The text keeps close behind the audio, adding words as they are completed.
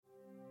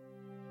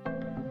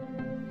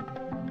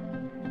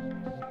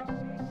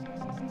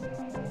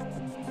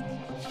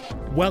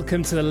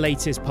Welcome to the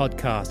latest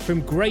podcast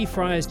from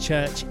Greyfriars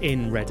Church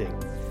in Reading.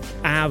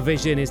 Our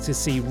vision is to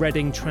see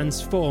Reading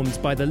transformed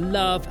by the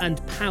love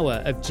and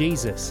power of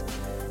Jesus.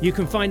 You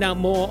can find out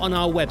more on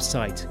our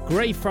website,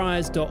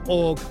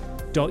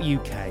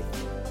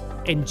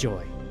 greyfriars.org.uk.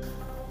 Enjoy.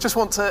 Just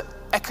want to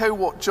echo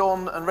what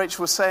John and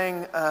Rachel were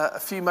saying a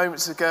few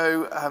moments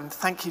ago.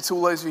 Thank you to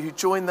all those of you who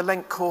joined the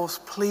Lent course.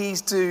 Please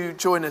do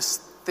join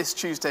us this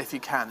Tuesday if you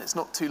can. It's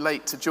not too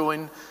late to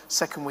join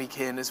second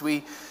week in as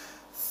we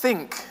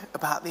think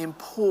about the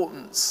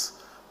importance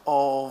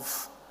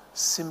of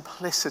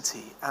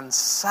simplicity and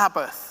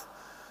Sabbath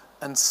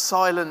and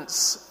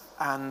silence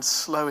and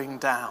slowing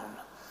down.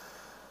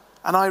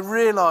 And I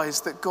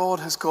realised that God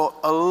has got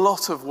a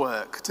lot of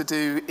work to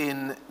do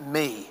in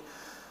me.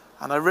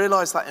 And I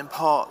realised that in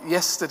part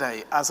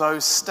yesterday as I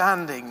was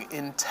standing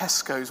in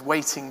Tesco's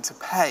waiting to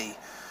pay.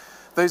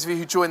 Those of you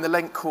who joined the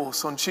Lent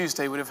course on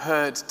Tuesday would have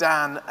heard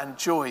Dan and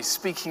Joy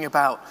speaking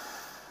about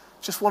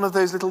just one of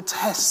those little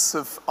tests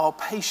of our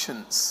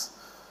patience,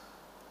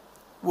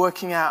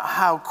 working out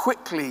how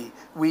quickly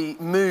we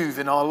move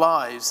in our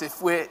lives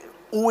if we're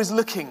always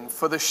looking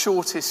for the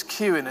shortest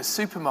queue in a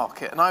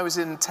supermarket. And I was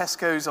in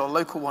Tesco's, our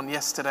local one,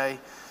 yesterday,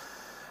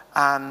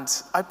 and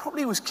I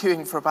probably was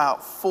queuing for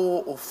about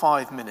 4 or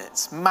 5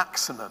 minutes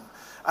maximum.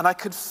 And I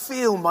could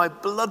feel my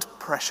blood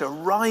pressure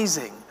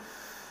rising.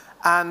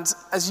 And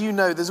as you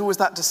know, there's always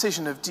that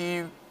decision of, do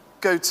you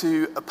go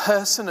to a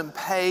person and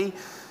pay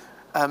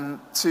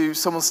to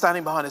someone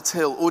standing behind a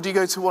till, or do you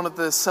go to one of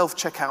the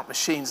self-checkout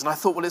machines? And I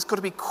thought, well, it's got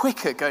to be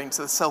quicker going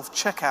to the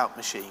self-checkout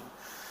machine.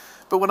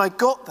 But when I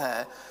got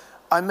there,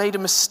 I made a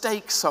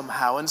mistake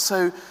somehow, and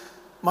so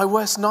my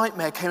worst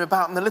nightmare came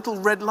about, and the little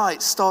red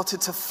light started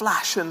to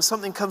flash, and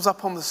something comes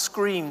up on the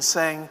screen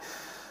saying,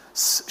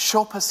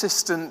 shop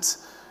assistant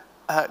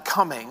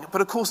coming.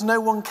 But of course,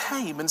 no one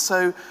came, and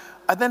so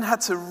I then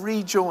had to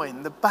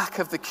rejoin the back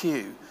of the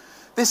queue.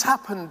 This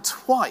happened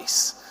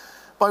twice,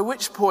 by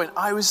which point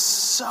I was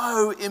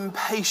so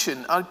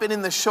impatient. I'd been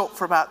in the shop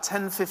for about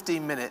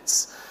 10-15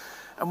 minutes.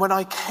 And when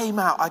I came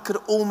out, I could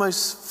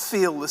almost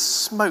feel the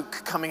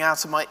smoke coming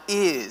out of my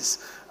ears.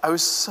 I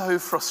was so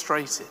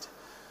frustrated.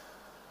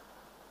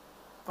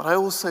 But I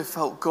also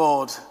felt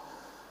God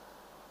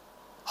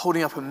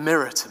holding up a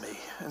mirror to me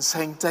and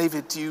saying,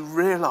 David, do you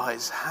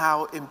realize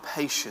how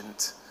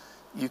impatient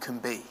you can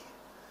be?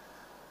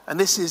 And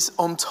this is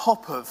on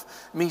top of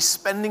me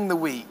spending the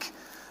week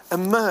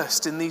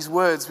immersed in these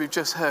words we've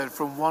just heard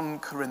from 1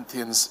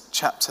 Corinthians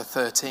chapter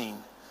 13.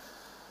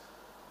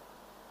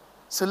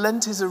 So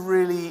Lent is a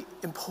really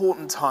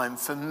important time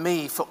for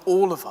me, for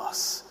all of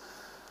us,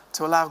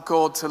 to allow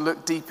God to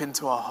look deep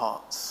into our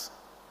hearts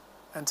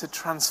and to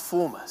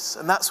transform us.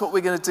 And that's what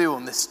we're going to do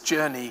on this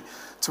journey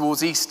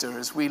towards Easter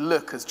as we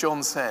look, as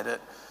John said,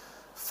 at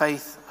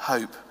faith,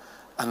 hope,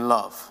 and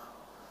love.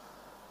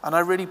 And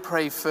I really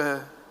pray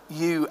for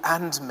you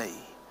and me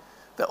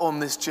that on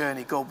this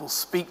journey God will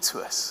speak to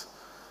us,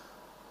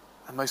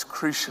 and most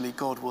crucially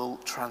God will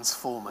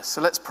transform us.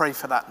 So let's pray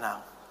for that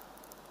now.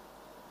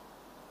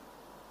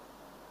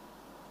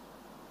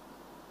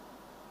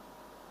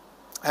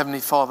 Heavenly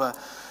Father,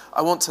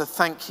 I want to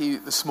thank you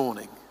this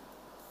morning.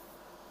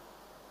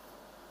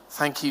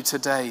 Thank you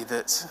today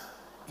that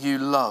you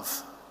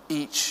love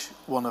each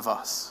one of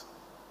us.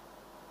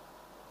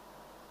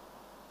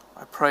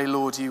 I pray,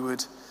 Lord, you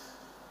would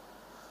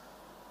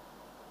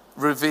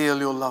reveal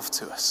your love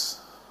to us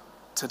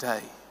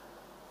today.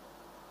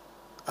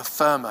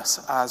 Affirm us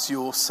as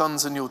your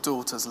sons and your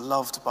daughters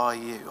loved by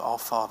you, our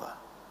Father.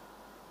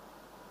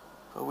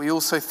 But we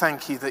also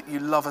thank you that you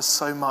love us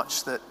so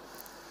much that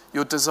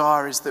your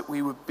desire is that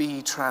we would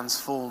be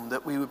transformed,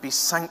 that we would be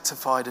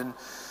sanctified and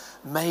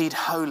made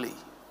holy.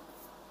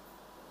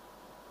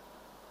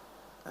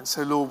 And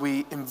so, Lord,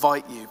 we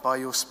invite you by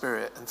your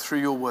Spirit and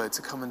through your word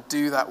to come and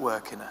do that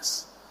work in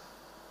us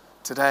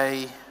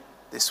today,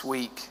 this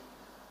week,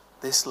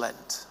 this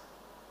Lent.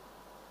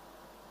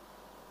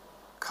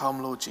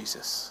 Come, Lord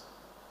Jesus.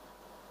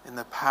 In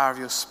the power of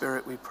your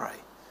Spirit we pray.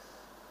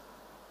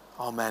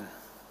 Amen.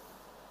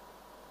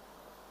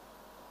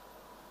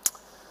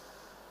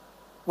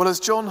 Well,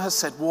 as John has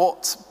said,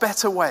 what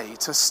better way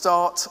to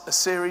start a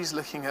series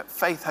looking at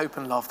faith, hope,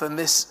 and love than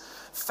this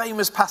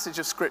famous passage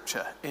of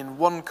Scripture in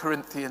 1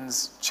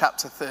 Corinthians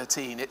chapter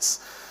 13.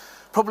 It's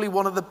probably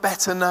one of the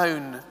better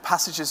known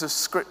passages of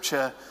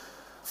Scripture,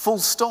 full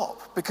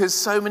stop, because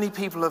so many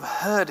people have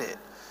heard it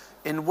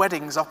in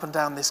weddings up and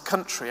down this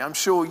country. I'm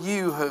sure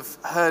you have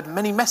heard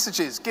many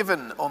messages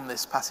given on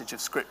this passage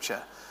of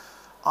Scripture.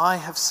 I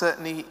have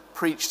certainly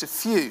preached a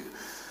few.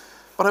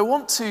 But I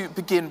want to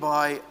begin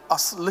by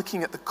us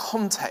looking at the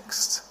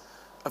context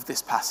of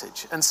this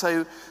passage. And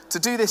so to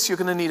do this, you're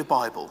going to need a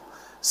Bible.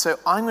 So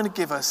I'm going to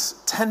give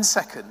us 10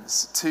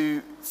 seconds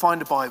to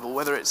find a Bible,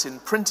 whether it's in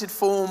printed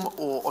form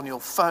or on your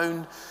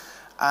phone.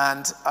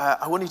 And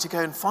I want you to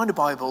go and find a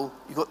Bible.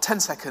 You've got 10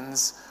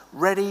 seconds.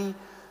 Ready,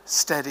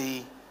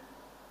 steady,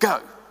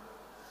 go.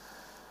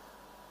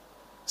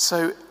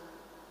 So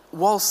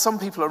while some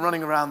people are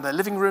running around their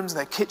living rooms,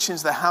 their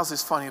kitchens, their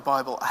houses finding a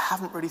Bible, I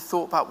haven't really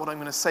thought about what I'm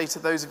going to say to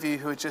those of you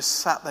who are just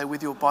sat there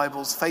with your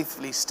Bibles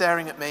faithfully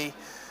staring at me.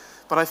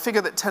 But I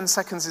figure that 10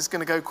 seconds is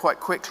going to go quite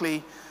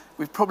quickly.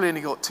 We've probably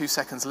only got 2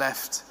 seconds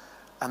left,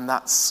 and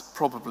that's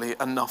probably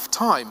enough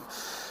time.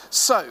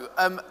 So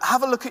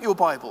have a look at your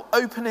Bible.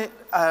 Open it,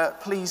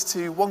 please,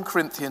 to 1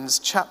 Corinthians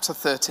chapter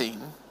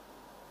 13.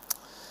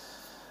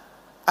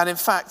 And in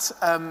fact,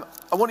 I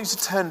want you to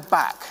turn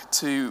back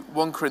to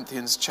 1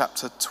 Corinthians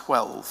chapter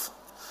 12.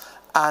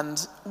 And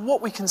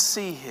what we can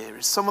see here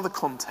is some of the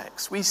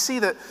context. We see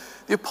that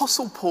the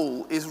Apostle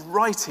Paul is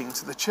writing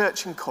to the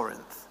church in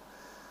Corinth.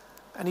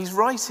 And he's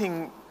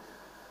writing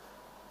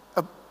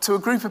to a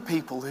group of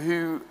people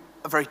who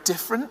are very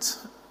different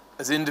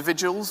as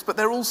individuals, but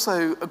they're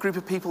also a group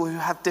of people who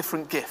have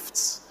different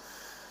gifts.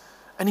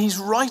 And he's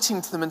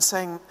writing to them and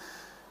saying,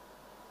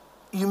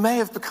 you may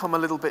have become a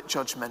little bit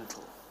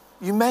judgmental.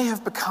 You may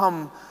have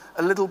become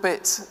a little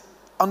bit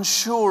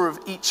unsure of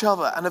each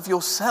other and of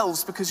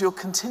yourselves because you're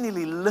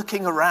continually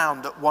looking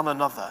around at one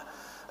another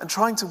and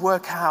trying to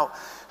work out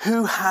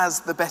who has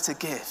the better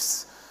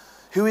gifts,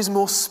 who is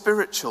more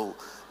spiritual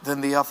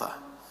than the other.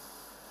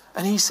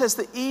 And he says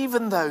that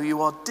even though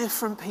you are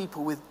different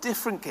people with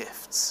different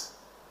gifts,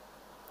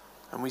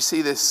 and we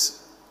see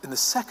this in the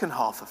second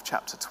half of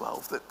chapter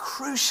 12, that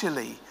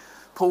crucially,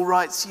 Paul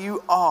writes,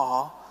 you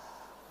are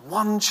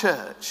one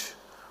church,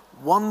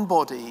 one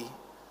body,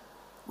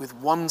 with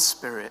one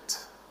Spirit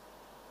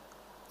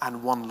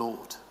and one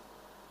Lord.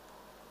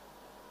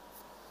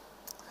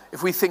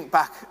 If we think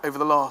back over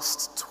the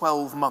last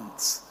 12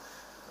 months,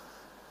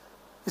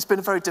 it's been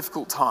a very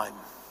difficult time.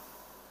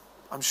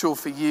 I'm sure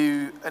for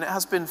you, and it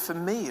has been for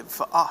me and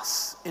for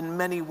us in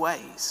many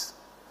ways.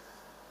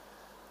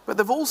 But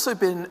there have also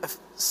been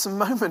some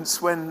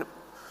moments when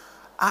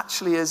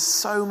actually as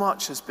so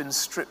much has been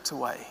stripped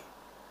away,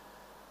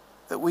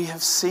 that we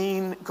have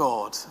seen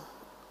God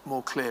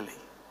more clearly.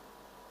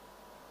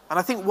 And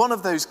I think one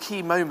of those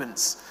key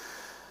moments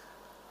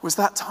was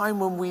that time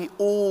when we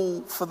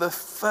all, for the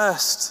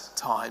first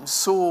time,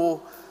 saw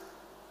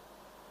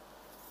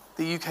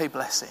the UK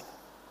blessing.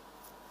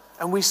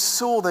 And we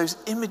saw those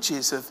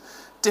images of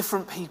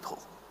different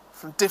people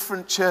from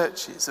different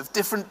churches, of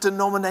different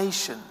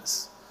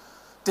denominations,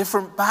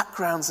 different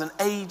backgrounds and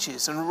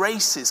ages and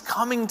races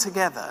coming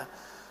together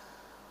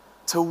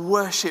to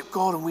worship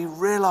God. And we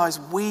realize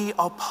we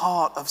are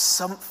part of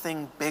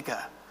something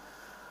bigger.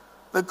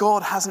 That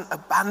God hasn't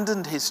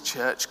abandoned his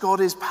church. God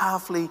is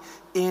powerfully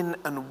in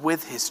and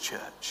with his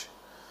church.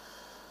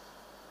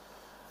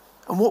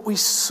 And what we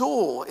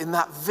saw in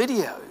that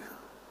video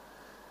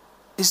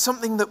is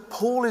something that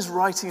Paul is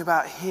writing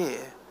about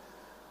here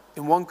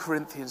in 1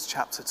 Corinthians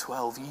chapter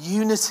 12,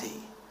 unity.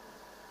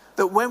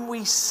 That when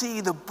we see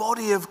the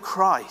body of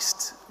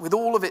Christ, with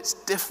all of its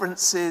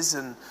differences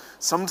and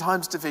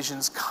sometimes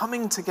divisions,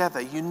 coming together,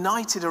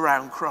 united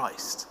around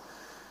Christ,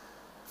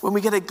 when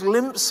we get a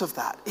glimpse of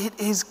that, it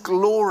is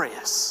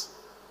glorious.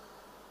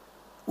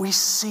 We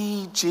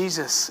see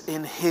Jesus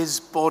in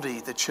his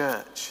body, the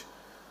church,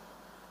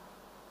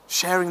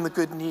 sharing the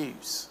good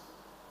news,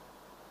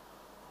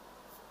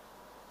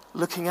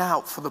 looking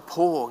out for the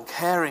poor and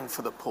caring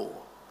for the poor,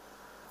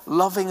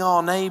 loving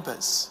our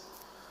neighbors.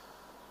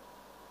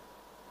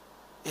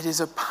 It is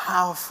a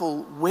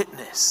powerful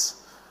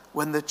witness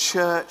when the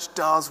church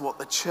does what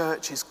the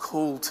church is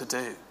called to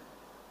do.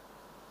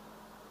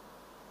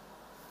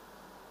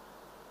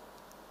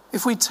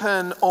 If we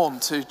turn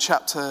on to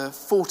chapter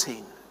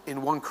 14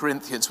 in 1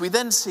 Corinthians, we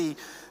then see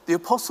the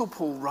Apostle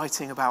Paul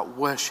writing about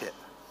worship.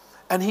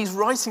 And he's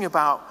writing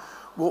about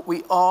what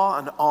we are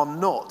and are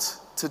not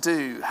to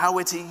do, how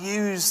we're to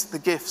use the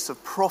gifts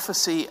of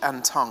prophecy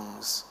and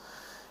tongues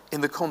in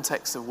the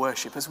context of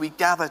worship as we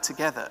gather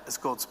together as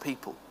God's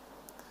people.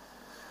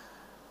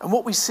 And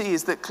what we see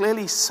is that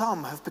clearly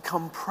some have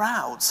become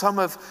proud. Some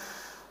have,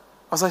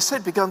 as I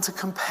said, begun to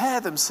compare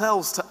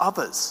themselves to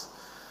others.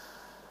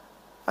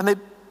 And they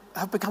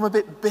have become a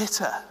bit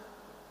bitter.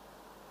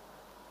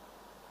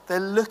 They're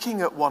looking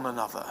at one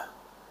another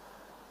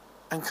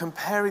and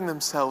comparing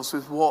themselves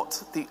with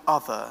what the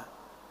other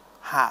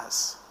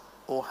has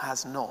or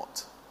has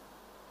not.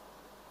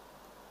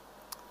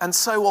 And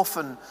so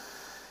often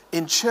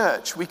in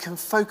church we can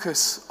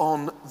focus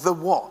on the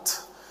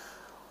what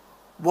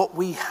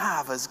we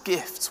have as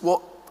gifts,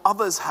 what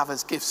others have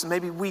as gifts, and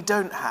maybe we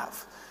don't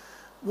have.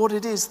 What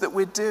it is that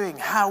we're doing,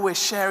 how we're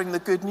sharing the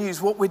good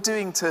news, what we're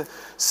doing to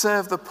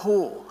serve the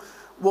poor,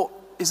 what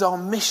is our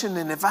mission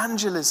in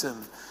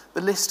evangelism.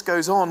 The list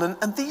goes on.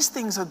 And these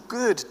things are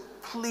good.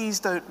 Please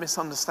don't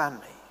misunderstand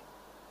me.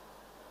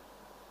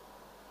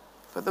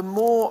 But the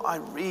more I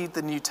read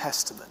the New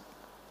Testament,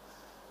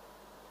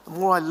 the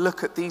more I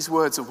look at these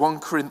words of 1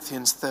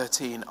 Corinthians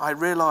 13, I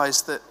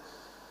realize that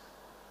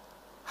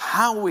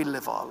how we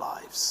live our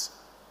lives,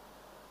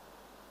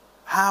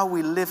 how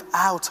we live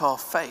out our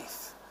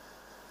faith,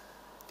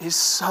 is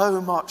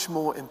so much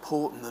more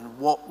important than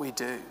what we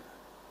do.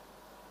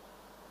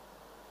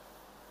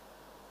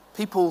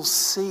 People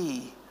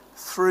see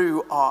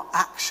through our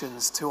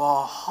actions to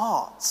our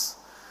hearts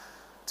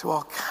to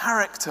our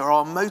character,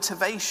 our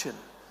motivation.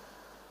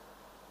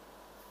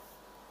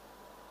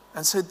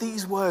 And so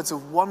these words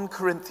of 1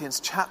 Corinthians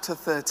chapter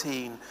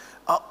 13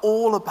 are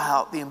all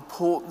about the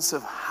importance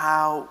of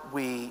how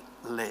we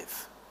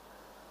live.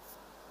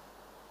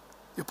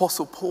 The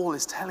Apostle Paul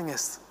is telling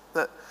us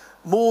that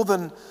more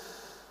than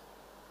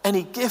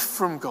any gift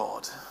from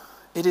God,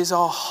 it is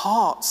our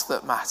hearts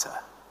that matter.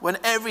 When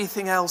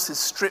everything else is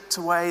stripped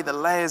away, the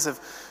layers of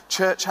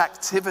church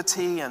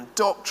activity and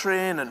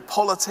doctrine and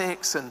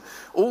politics and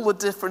all the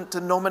different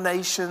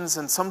denominations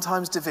and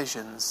sometimes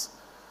divisions,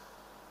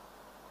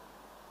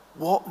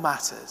 what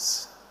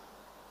matters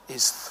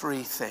is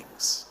three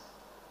things.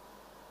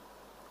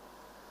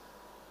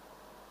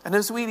 And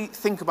as we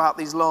think about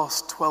these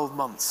last 12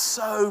 months,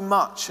 so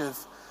much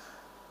of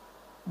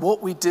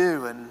what we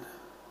do and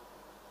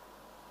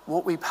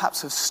what we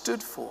perhaps have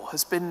stood for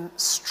has been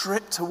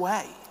stripped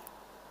away.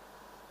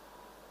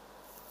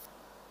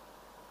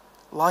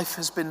 Life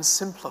has been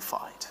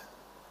simplified.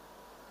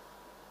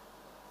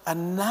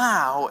 And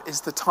now is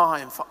the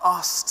time for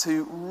us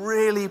to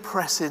really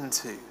press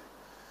into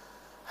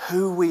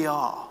who we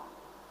are,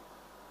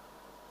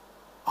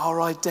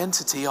 our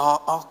identity,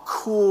 our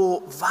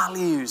core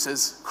values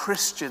as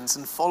Christians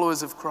and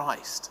followers of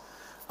Christ,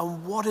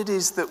 and what it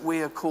is that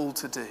we are called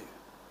to do.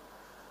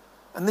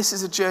 And this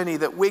is a journey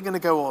that we're going to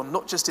go on,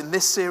 not just in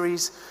this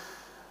series,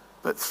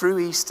 but through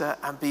Easter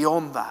and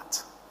beyond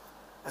that,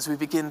 as we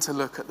begin to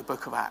look at the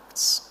book of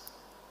Acts.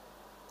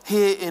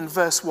 Here in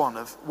verse 1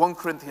 of 1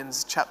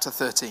 Corinthians chapter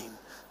 13,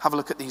 have a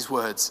look at these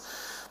words.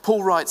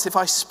 Paul writes, "If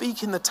I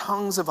speak in the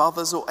tongues of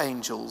others or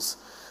angels,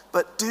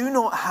 but do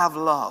not have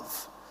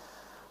love,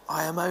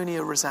 I am only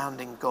a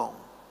resounding gong."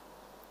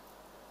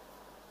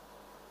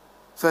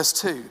 Verse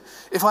 2,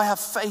 "If I have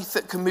faith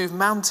that can move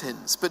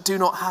mountains, but do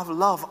not have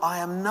love, I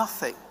am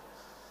nothing."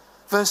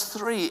 Verse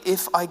 3,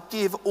 "If I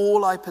give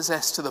all I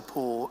possess to the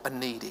poor and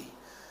needy,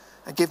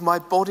 and give my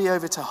body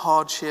over to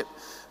hardship,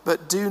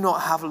 but do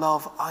not have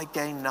love, I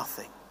gain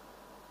nothing."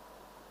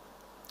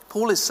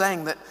 Paul is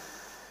saying that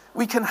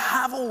we can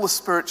have all the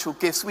spiritual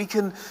gifts. We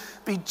can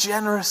be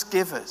generous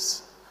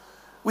givers.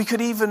 We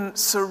could even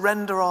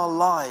surrender our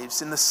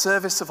lives in the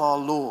service of our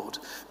Lord.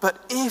 But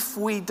if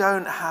we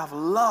don't have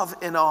love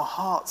in our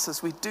hearts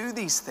as we do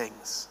these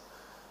things,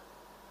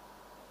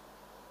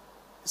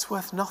 it's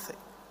worth nothing.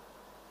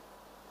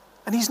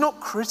 And he's not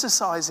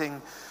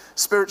criticizing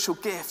spiritual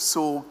gifts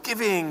or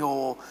giving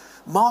or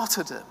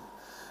martyrdom,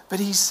 but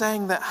he's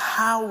saying that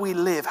how we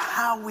live,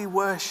 how we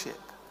worship,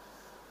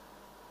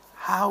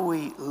 how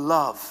we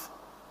love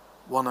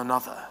one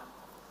another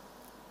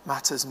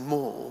matters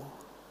more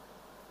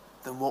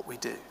than what we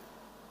do.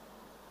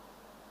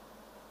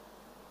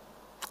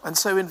 And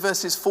so in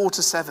verses 4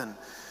 to 7,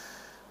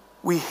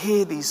 we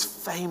hear these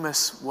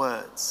famous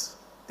words,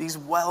 these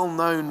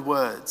well-known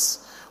words,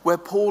 where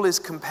Paul is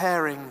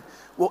comparing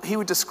what he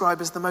would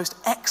describe as the most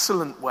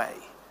excellent way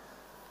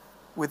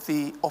with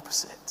the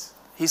opposite.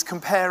 He's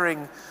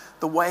comparing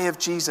the way of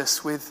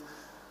Jesus with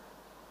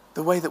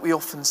the way that we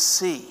often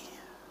see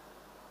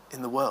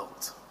in the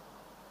world.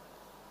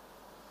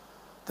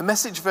 The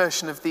Message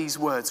version of these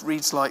words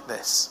reads like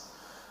this: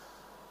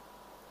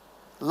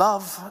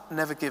 "Love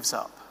never gives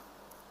up.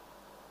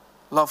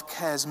 Love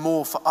cares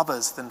more for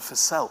others than for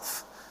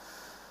self.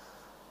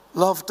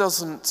 Love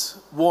doesn't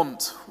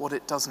want what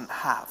it doesn't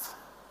have.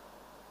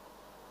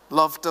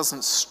 Love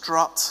doesn't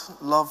strut.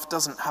 Love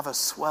doesn't have a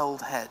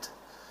swelled head.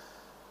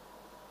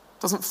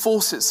 Doesn't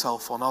force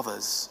itself on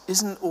others.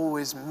 Isn't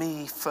always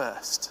me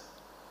first.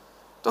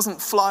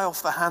 Doesn't fly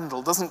off the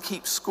handle. Doesn't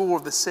keep score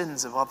of the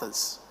sins of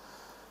others.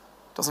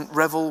 Doesn't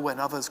revel when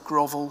others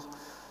grovel.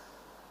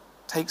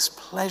 Takes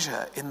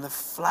pleasure in the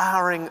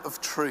flowering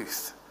of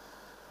truth.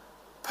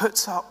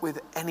 Puts up with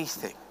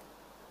anything.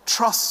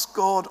 Trusts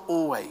God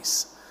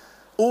always.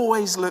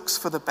 Always looks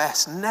for the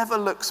best. Never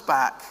looks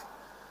back,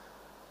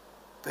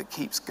 but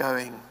keeps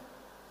going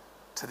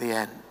to the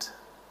end."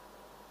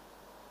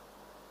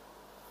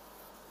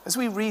 As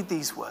we read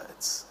these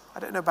words, I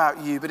don't know about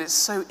you, but it's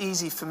so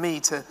easy for me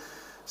to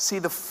see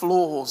the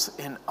flaws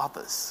in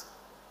others.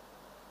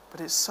 But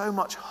it's so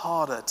much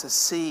harder to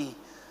see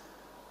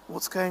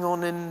what's going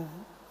on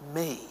in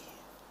me.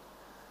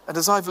 And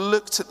as I've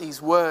looked at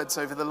these words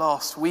over the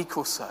last week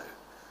or so,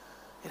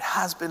 it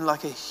has been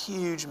like a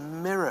huge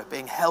mirror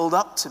being held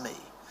up to me.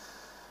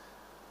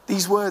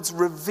 These words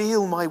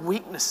reveal my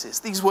weaknesses.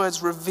 These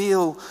words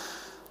reveal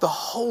the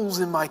holes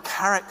in my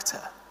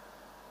character,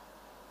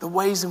 the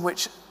ways in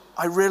which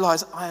I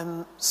realize I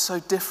am so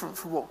different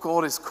from what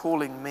God is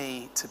calling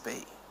me to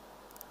be.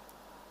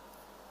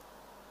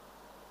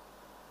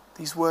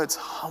 These words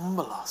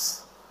humble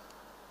us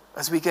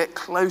as we get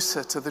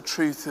closer to the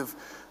truth of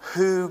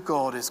who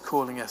God is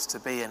calling us to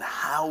be and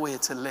how we're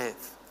to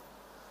live.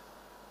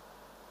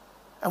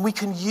 And we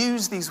can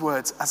use these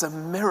words as a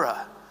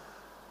mirror,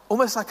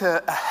 almost like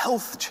a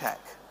health check,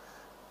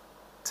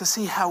 to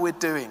see how we're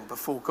doing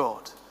before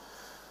God.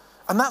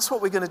 And that's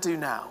what we're going to do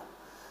now.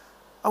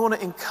 I want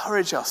to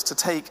encourage us to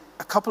take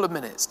a couple of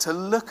minutes to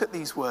look at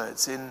these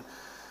words in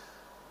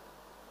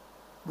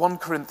 1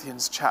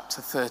 Corinthians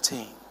chapter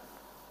 13.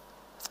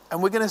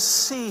 And we're going to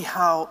see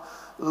how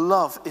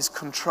love is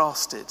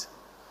contrasted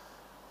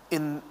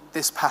in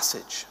this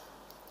passage.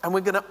 And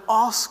we're going to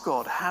ask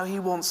God how he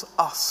wants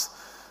us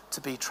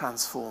to be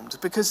transformed.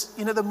 Because,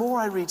 the more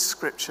I read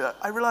scripture,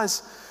 I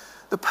realize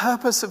the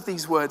purpose of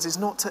these words is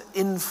not to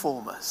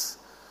inform us,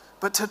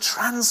 but to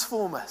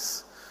transform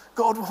us.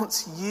 God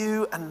wants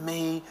you and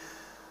me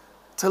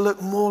to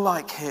look more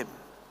like him.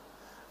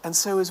 And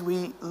so as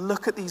we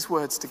look at these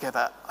words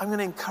together, I'm going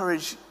to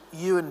encourage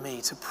you and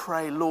me to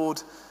pray,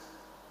 Lord,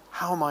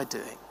 how am I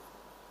doing?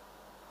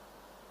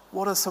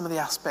 What are some of the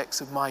aspects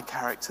of my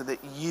character that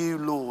you,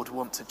 Lord,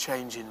 want to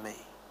change in me?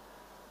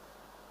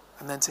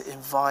 And then to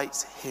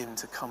invite him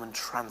to come and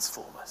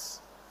transform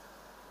us.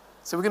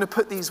 So we're going to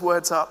put these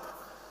words up,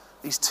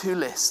 these two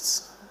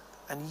lists,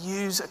 and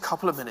use a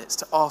couple of minutes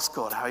to ask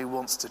God how he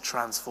wants to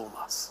transform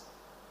us.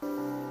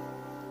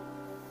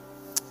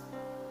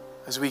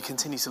 As we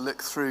continue to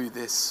look through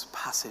this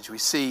passage, we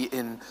see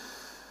in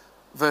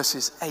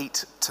verses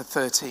 8 to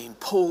 13,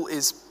 Paul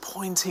is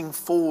pointing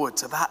forward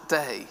to that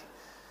day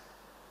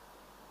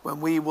when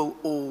we will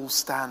all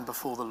stand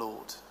before the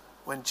Lord,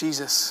 when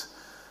Jesus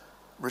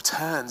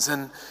returns.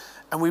 And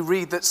we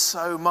read that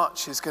so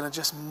much is going to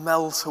just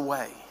melt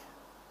away.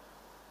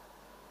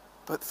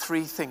 But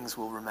three things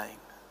will remain: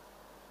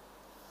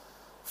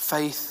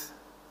 faith,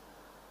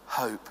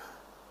 hope,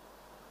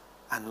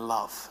 and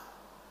love.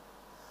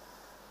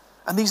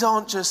 And these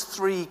aren't just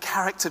three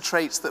character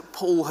traits that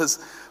Paul has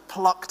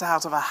plucked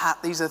out of a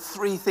hat. These are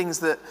three things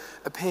that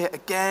appear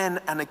again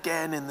and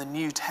again in the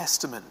New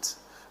Testament.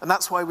 And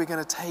that's why we're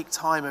going to take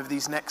time over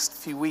these next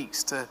few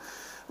weeks to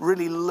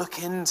really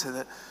look into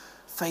the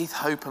faith,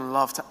 hope, and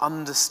love, to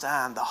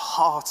understand the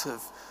heart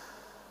of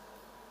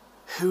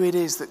who it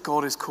is that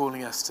God is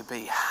calling us to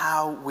be,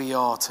 how we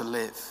are to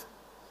live.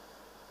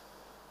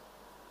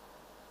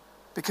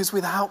 Because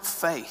without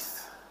faith,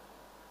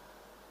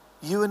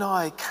 you and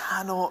I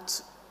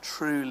cannot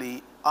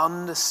truly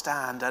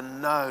understand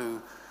and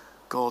know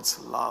God's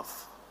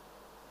love.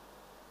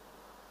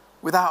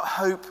 Without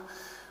hope,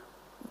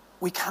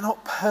 we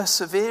cannot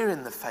persevere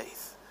in the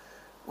faith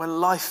when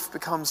life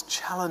becomes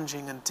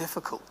challenging and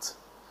difficult.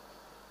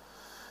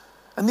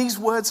 And these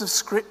words of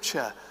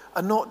scripture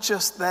are not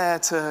just there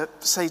to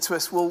say to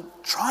us, well,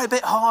 try a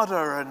bit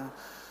harder and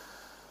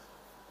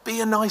be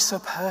a nicer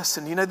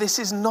person. This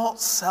is not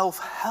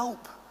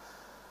self-help.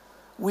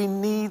 We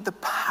need the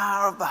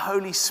power of the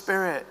Holy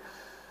Spirit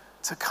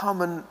to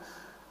come and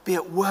be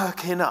at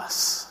work in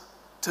us,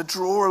 to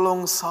draw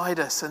alongside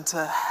us and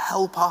to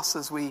help us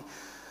as we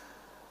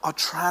are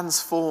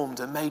transformed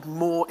and made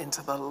more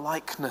into the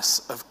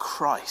likeness of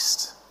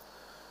Christ.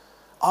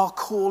 Our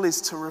call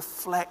is to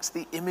reflect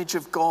the image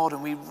of God,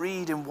 and we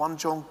read in 1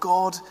 John,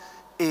 God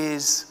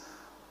is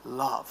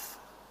love.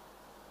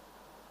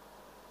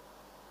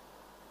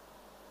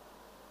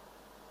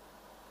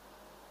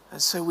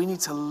 And so we need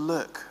to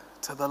look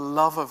to the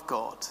love of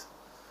God,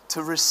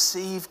 to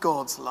receive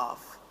God's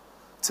love,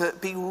 to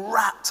be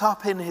wrapped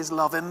up in his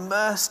love,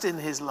 immersed in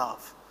his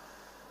love,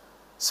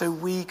 so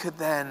we could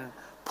then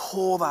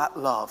pour that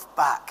love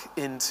back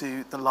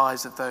into the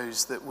lives of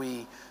those that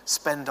we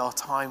spend our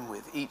time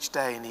with each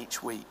day and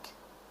each week.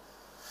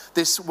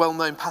 This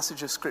well-known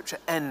passage of scripture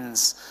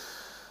ends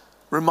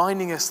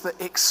reminding us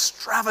that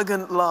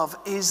extravagant love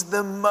is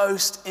the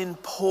most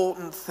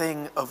important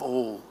thing of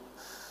all.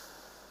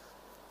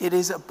 It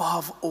is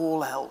above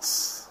all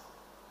else.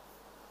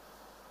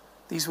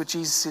 These were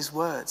Jesus'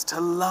 words,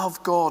 to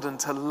love God and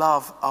to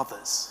love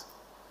others.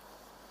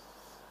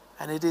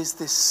 And it is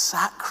this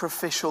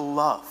sacrificial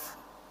love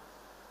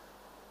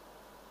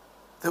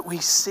that we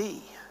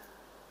see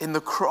in the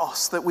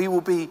cross, that we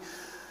will be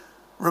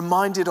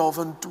reminded of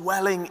and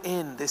dwelling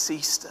in this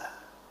Easter,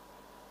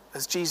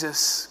 as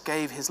Jesus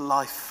gave his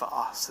life for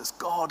us, as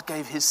God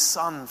gave his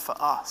Son for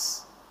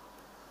us.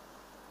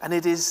 And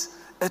it is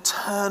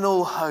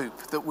eternal hope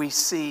that we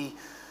see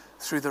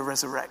through the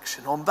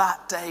resurrection, on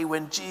that day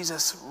when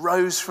Jesus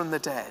rose from the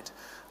dead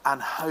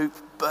and hope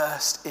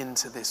burst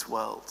into this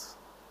world.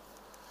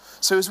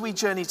 So as we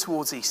journey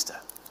towards Easter,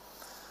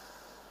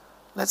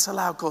 let's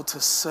allow God to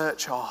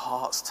search our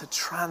hearts, to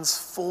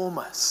transform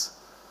us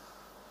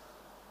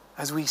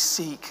as we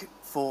seek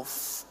for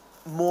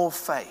more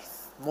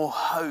faith, more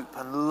hope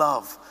and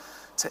love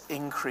to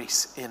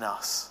increase in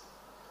us.